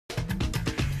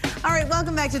All right,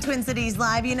 welcome back to Twin Cities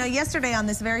Live. You know, yesterday on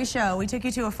this very show, we took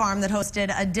you to a farm that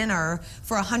hosted a dinner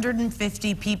for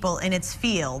 150 people in its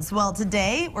fields. Well,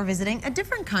 today we're visiting a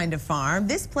different kind of farm.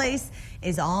 This place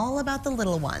is all about the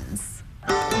little ones.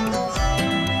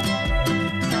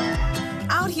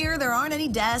 Out here, there aren't any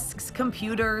desks,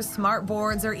 computers, smart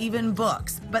boards, or even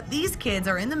books. But these kids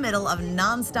are in the middle of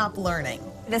nonstop learning.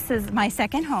 This is my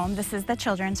second home. This is the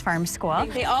Children's Farm School.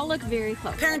 They all look very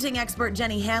close. Parenting expert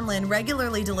Jenny Hanlon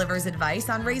regularly delivers advice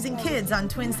on raising kids on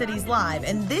Twin Cities Live,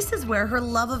 and this is where her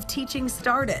love of teaching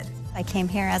started. I came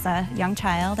here as a young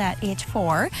child at age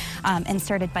 4 and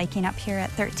started biking up here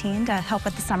at 13 to help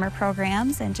with the summer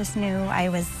programs, and just knew I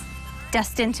was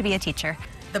destined to be a teacher.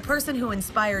 The person who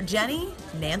inspired Jenny,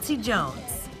 Nancy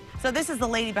Jones. So this is the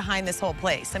lady behind this whole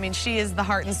place. I mean, she is the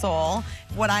heart and soul.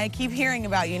 What I keep hearing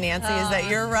about you, Nancy, is that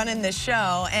you're running this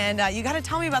show, and you got to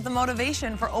tell me about the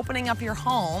motivation for opening up your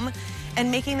home and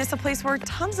making this a place where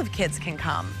tons of kids can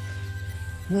come.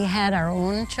 We had our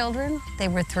own children. They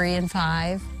were 3 and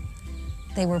 5.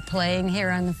 They were playing here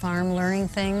on the farm, learning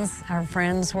things. Our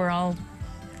friends were all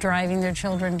driving their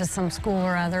children to some school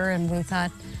or other, and we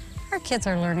thought, our kids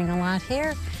are learning a lot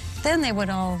here. Then they would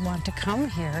all want to come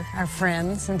here, our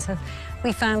friends, and so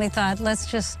we finally thought, let's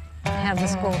just have the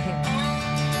school here.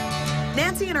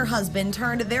 Nancy and her husband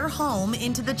turned their home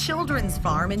into the Children's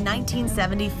Farm in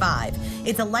 1975.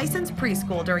 It's a licensed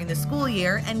preschool during the school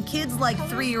year, and kids like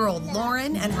 3-year-old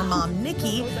Lauren and her mom,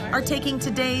 Nikki, are taking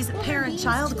today's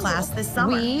parent-child class this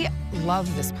summer. We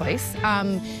love this place.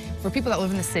 For people that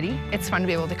live in the city, it's fun to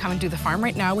be able to come and do the farm.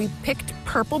 Right now, we picked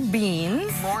purple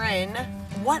beans. Lauren,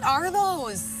 what are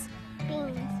those?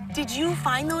 Beans. Did you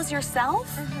find those yourself?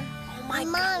 Oh my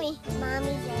Mommy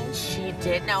did. She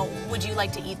did. Now, would you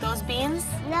like to eat those beans?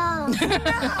 No.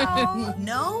 No.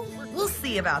 No? We'll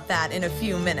see about that in a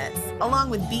few minutes.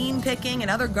 Along with bean picking and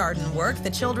other garden work,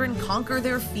 the children conquer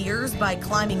their fears by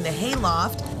climbing the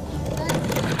hayloft.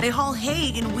 They haul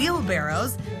hay in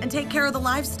wheelbarrows and take care of the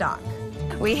livestock.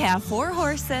 We have 4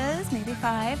 horses, maybe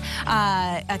 5,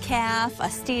 a calf, a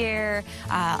steer,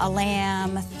 a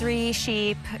lamb, 3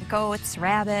 sheep, goats,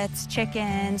 rabbits,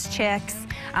 chickens, chicks.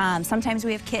 Sometimes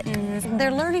we have kittens.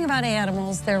 They're learning about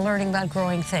animals. They're learning about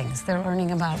growing things. They're learning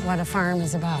about what a farm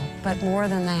is about. But more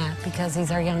than that, because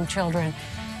these are young children,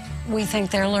 we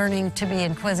think they're learning to be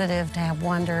inquisitive, to have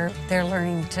wonder. They're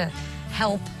learning to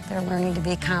help. They're learning to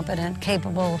be competent,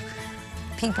 capable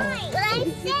people.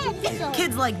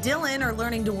 Kids like Dylan are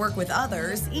learning to work with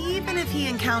others, even if he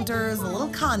encounters a little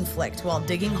conflict while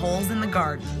digging holes in the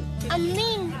garden. A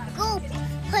mean goat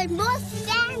put more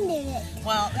sand in it.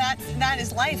 Well, that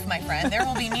is life, my friend. There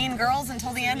will be mean girls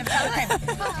until the end of time.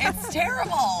 It's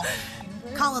terrible.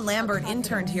 Colin Lambert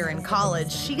interned here in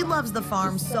college. She loves the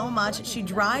farm so much, she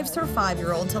drives her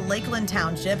 5-year-old to Lakeland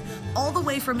Township all the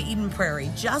way from Eden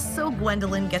Prairie, just so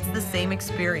Gwendolyn gets the same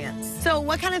experience. So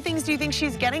what kind of things do you think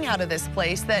she's getting out of this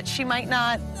place that she might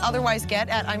not otherwise get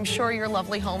at, I'm sure, your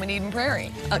lovely home in Eden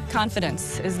Prairie?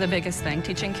 Confidence is the biggest thing.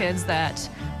 Teaching kids that,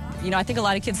 you know, I think a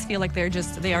lot of kids feel like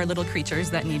they are little creatures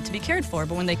that need to be cared for,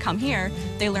 but when they come here,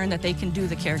 they learn that they can do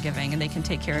the caregiving and they can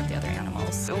take care of the other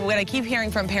animals. What I keep hearing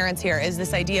from parents here is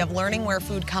this idea of learning where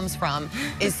food comes from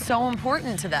is so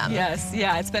important to them. Yes,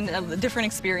 yeah, it's been a different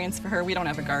experience for her. We don't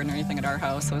have a garden or anything at our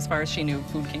house, so as far as she knew,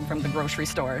 food came from the grocery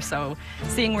store. So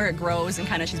seeing where it grows and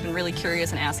kind of she's been really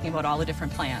curious and asking about all the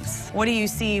different plants. What do you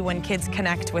see when kids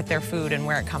connect with their food and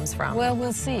where it comes from? Well,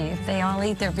 we'll see. If they all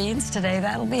eat their beans today,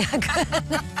 that'll be a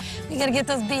good... We got to get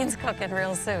those beans cooking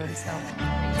real soon, so.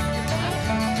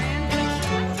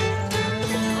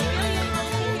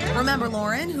 Remember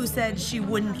Lauren, who said she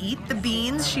wouldn't eat the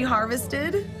beans she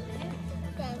harvested?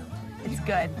 It's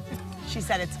good. She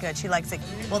said it's good. She likes it.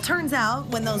 Well, turns out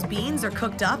when those beans are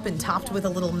cooked up and topped with a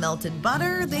little melted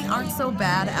butter, they aren't so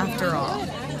bad after all.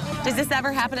 Does this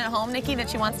ever happen at home, Nikki, that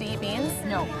she wants to eat beans?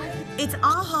 No. It's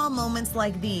aha moments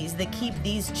like these that keep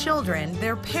these children,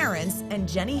 their parents, and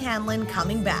Jenny Hanlon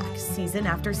coming back season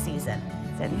after season.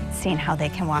 And seeing how they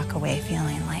can walk away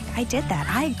feeling like, I did that,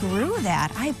 I grew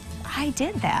that, I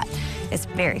did that. It's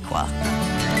very cool.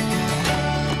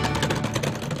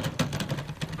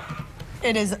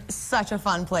 It is such a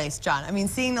fun place, John. I mean,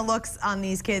 seeing the looks on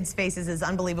these kids' faces is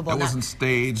unbelievable. That wasn't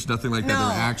staged, nothing like that. No.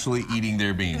 They were actually eating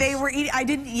their beans. They were eating. I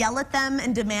didn't yell at them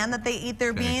and demand that they eat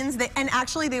their beans. And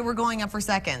actually, they were going up for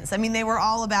seconds. I mean, they were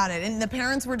all about it. And the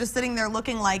parents were just sitting there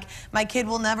looking like, my kid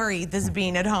will never eat this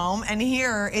bean at home. And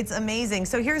here, it's amazing.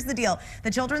 So here's the deal. The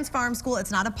Children's Farm School,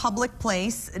 it's not a public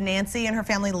place. Nancy and her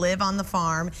family live on the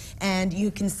farm, and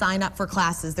you can sign up for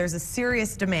classes. There's a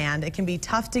serious demand. It can be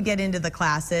tough to get into the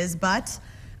classes, but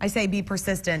I say be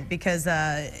persistent because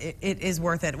it is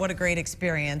worth it. What a great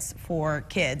experience for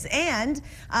kids. And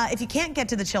if you can't get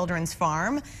to the children's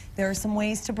farm, there are some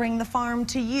ways to bring the farm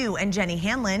to you. And Jenny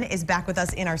Hanlon is back with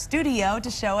us in our studio to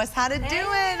show us how to do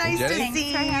it. Nice to see you.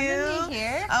 Thanks for having me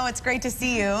here. Oh, it's great to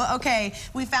see you. Okay,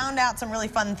 we found out some really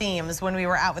fun themes when we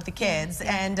were out with the kids,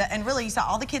 and really you saw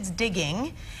all the kids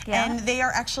digging, and they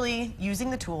are actually using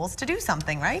the tools to do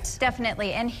something, right?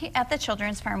 Definitely, and at the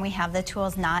children's farm we have the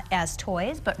tools not as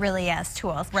toys, but really as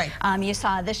tools. Right. You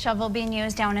saw the shovel being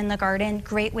used down in the garden.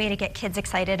 Great way to get kids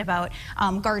excited about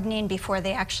gardening before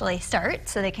they actually start,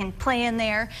 so they can play in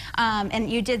there. And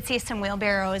you did see some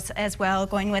wheelbarrows as well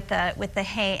going with the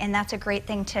hay, and that's a great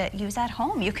thing to use at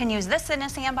home. You can use this in a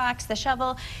sandbox, the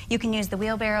shovel. You can use the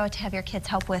wheelbarrow to have your kids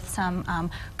help with some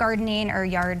gardening or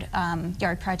yard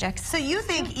projects. So you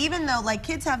think even though like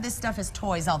kids have this stuff as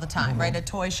toys all the time, right? A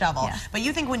toy shovel. Yeah. But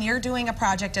you think when you're doing a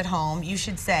project at home, you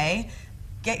should say,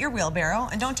 get your wheelbarrow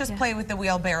and don't just play with the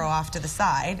wheelbarrow off to the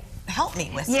side. Help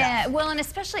me with stuff. Yeah, well, and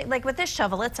especially like with this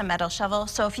shovel, it's a metal shovel,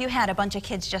 so if you had a bunch of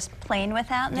kids just playing with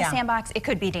that in the sandbox, it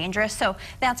could be dangerous. So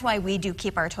that's why we do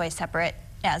keep our toys separate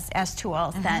as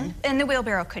tools then. And the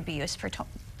wheelbarrow could be used for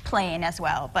playing as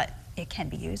well, but it can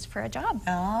be used for a job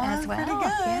as well. Pretty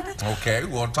good. Yeah. Okay,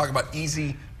 we'll talk about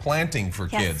easy planting for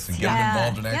kids and get them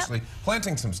involved in actually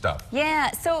planting some stuff. Yeah,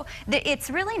 so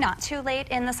it's really not too late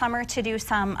in the summer to do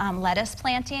some lettuce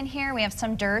planting here. We have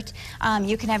some dirt.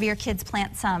 You can have your kids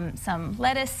plant some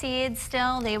lettuce seeds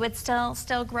still. They would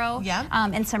still grow. Yeah.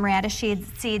 And some radish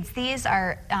seeds. These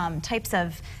are types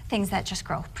of things that just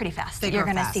grow pretty fast. You're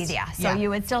going to see, so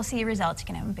you would still see results. You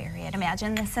can have them bury it.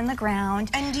 Imagine this in the ground.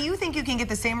 And do you think you can get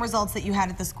the same results that you had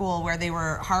at the school where they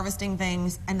were harvesting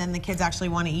things and then the kids actually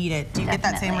want to eat it? Do you get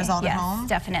that same result at home? Yes,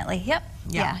 definitely. Yep.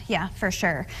 Yeah, for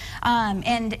sure.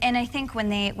 And I think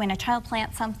when a child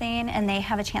plants something and they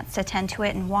have a chance to tend to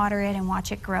it and water it and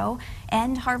watch it grow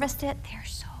and harvest it, they're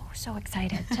so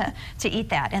excited to eat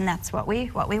that, and that's what we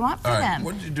want for them.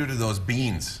 What did you do to those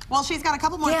beans? Well, she's got a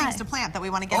couple more things to plant that we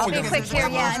want to get to. I'll be quick here.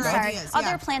 I'm sorry.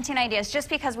 Other planting ideas, just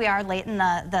because we are late in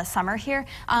the summer here,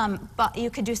 but you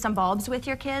could do some bulbs with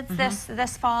your kids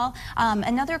this fall.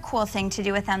 Another cool thing to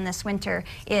do with them this winter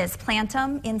is plant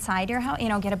them inside your house. You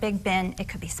know, get a big bin. It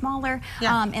could be smaller,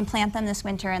 and plant them this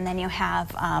winter, and then you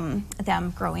have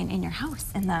them growing in your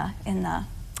house in the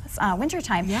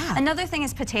wintertime. Another thing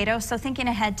is potatoes. So thinking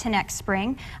ahead to next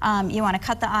spring, you want to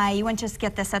cut the eye. You wouldn't just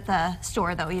get this at the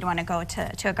store though. You'd want to go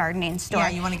to a gardening store. Yeah,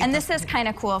 you want to get this is kind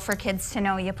of cool for kids to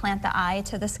know. You plant the eye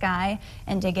to the sky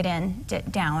and dig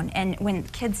it down. And when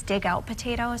kids dig out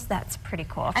potatoes, that's pretty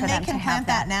cool. And they can plant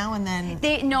that now and then.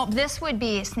 No, this would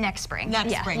be next spring.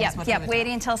 Next spring. Yep.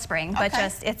 Waiting until spring, but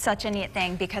it's such a neat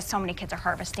thing because so many kids are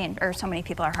harvesting, or so many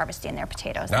people are harvesting their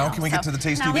potatoes. Now can we get to the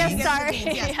tasty beans? Yes,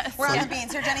 sorry. We're on the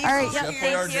beans here, Jenny. All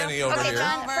right, Jenny over here.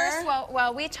 John, first,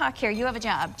 while we talk here, you have a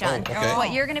job, John.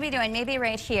 What you're going to be doing, maybe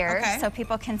right here, so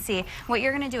people can see, what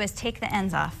you're going to do is take the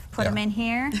ends off, put them in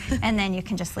here, and then you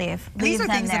can just leave These are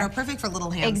them things there. that are perfect for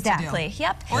little hands Exactly, to do.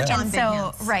 yep. Or John big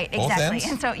hands. Right, exactly. Both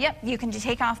ends? And so, you can just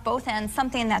take off both ends,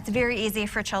 something that's very easy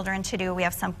for children to do. We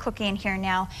have some cooking here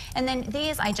now. And then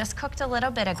these I just cooked a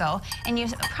little bit ago, and you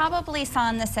probably saw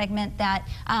in the segment that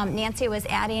Nancy was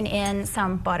adding in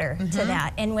some butter to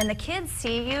that. And when the kids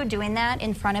see you doing that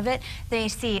in front of it, they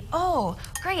see, oh,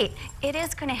 great, it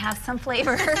is going to have some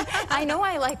flavor. I know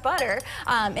I like butter.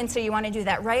 And so you want to do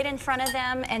that right in front of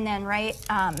them, and then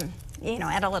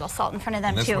add a little salt in front of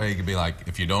them, This way you could be like,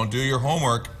 if you don't do your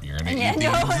homework, you're going to eat the ends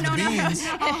of the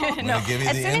beans.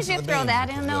 As soon as you throw that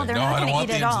in, though, they're not going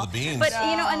to eat it all. But,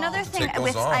 another thing,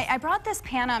 I brought this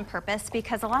pan on purpose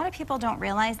because a lot of people don't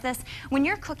realize this. When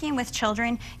you're cooking with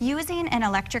children, using an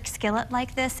electric skillet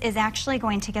like this is actually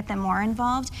going to get them more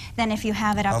involved than if you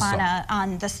have it up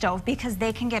on the stove, because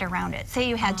they can get around it. Say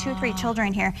you had 2 or 3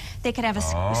 children here, they could have a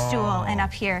stool, and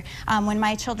up here. When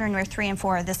my children were 3 and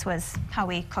 4, this was how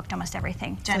we cooked almost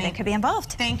everything, Jenny, so they could be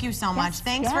involved. Thank you so much.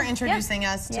 Thanks for introducing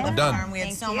us to the farm. We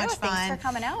had so much fun. Thanks for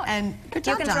coming out. And good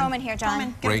job, you can throw them in here,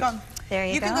 John. Great. There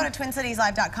you go. You can go to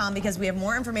TwinCitiesLive.com because we have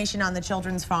more information on the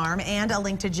children's farm and a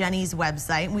link to Jenny's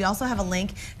website. We also have a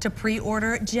link to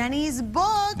pre-order Jenny's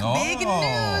book. Big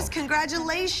news.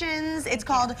 Congratulations. It's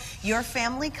called Your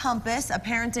Family Compass, a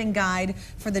parenting guide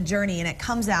for the journey, and it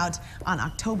comes out on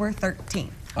October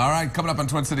 13th. All right, coming up on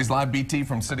Twin Cities Live, BT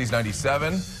from Cities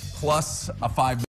 97, plus a 5